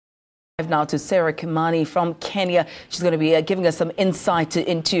Now to Sarah Kimani from Kenya. She's going to be giving us some insight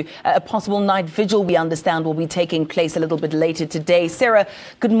into a possible night vigil we understand will be taking place a little bit later today. Sarah,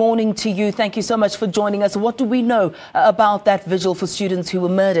 good morning to you. Thank you so much for joining us. What do we know about that vigil for students who were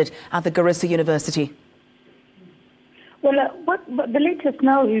murdered at the Garissa University? Well, what the latest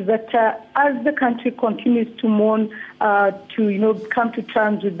now is that as the country continues to mourn, to come to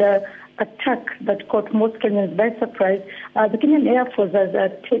terms with the attack that caught most Kenyans by surprise, the Kenyan Air Force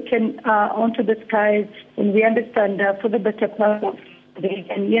has taken onto the skies, and we understand for the better part of the day.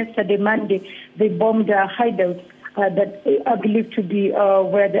 And yesterday, Monday, they bombed hideouts that are believed to be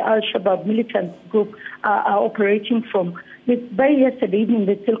where the Al-Shabaab militant group are operating from. By yesterday evening,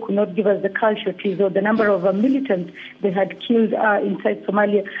 they still could not give us the casualties or the number of militants they had killed inside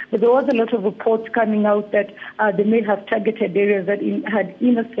Somalia. But there was a lot of reports coming out that they may have targeted areas that had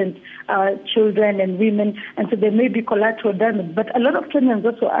innocent children and women, and so there may be collateral damage. But a lot of Kenyans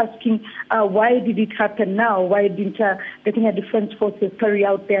also asking, why did it happen now? Why didn't the Kenya Defense Forces carry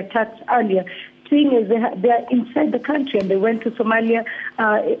out their attacks earlier? Seeing as they are inside the country, and they went to Somalia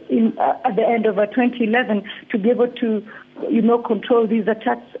at the end of 2011 to be able to, control these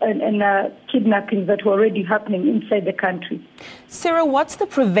attacks and kidnappings that were already happening inside the country. Sarah, what's the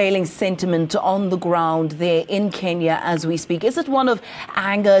prevailing sentiment on the ground there in Kenya as we speak? Is it one of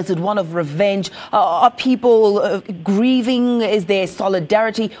anger? Is it one of revenge? Are people grieving? Is there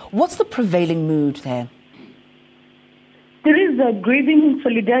solidarity? What's the prevailing mood there? There is a grieving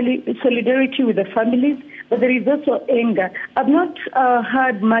and solidarity with the families, but there is also anger. I've not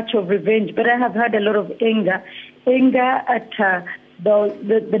heard much of revenge, but I have heard a lot of anger. Anger at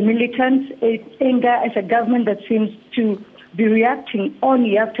the militants, anger at a government that seems to be reacting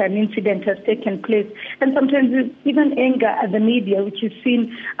only after an incident has taken place. And sometimes even anger at the media, which is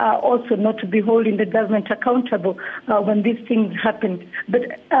seen also not to be holding the government accountable when these things happen. But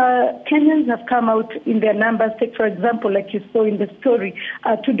Kenyans have come out in their numbers. Take, for example, like you saw in the story,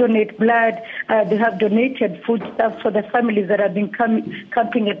 to donate blood. They have donated foodstuffs for the families that have been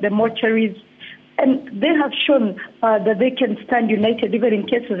camping at the mortuaries. And they have shown that they can stand united even in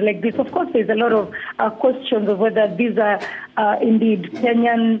cases like this. Of course, there's a lot of questions of whether these are indeed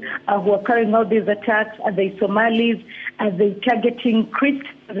Kenyan who are carrying out these attacks. Are they Somalis? Are they targeting Christians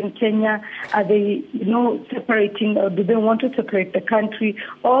in Kenya? Are they, separating, or do they want to separate the country?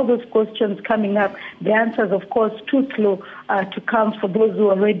 All those questions coming up. The answers, of course, too slow to come for those who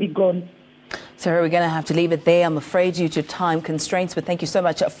are already gone. Sarah, we're going to have to leave it there, I'm afraid, due to time constraints. But thank you so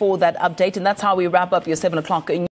much for that update. And that's how we wrap up your 7 o'clock.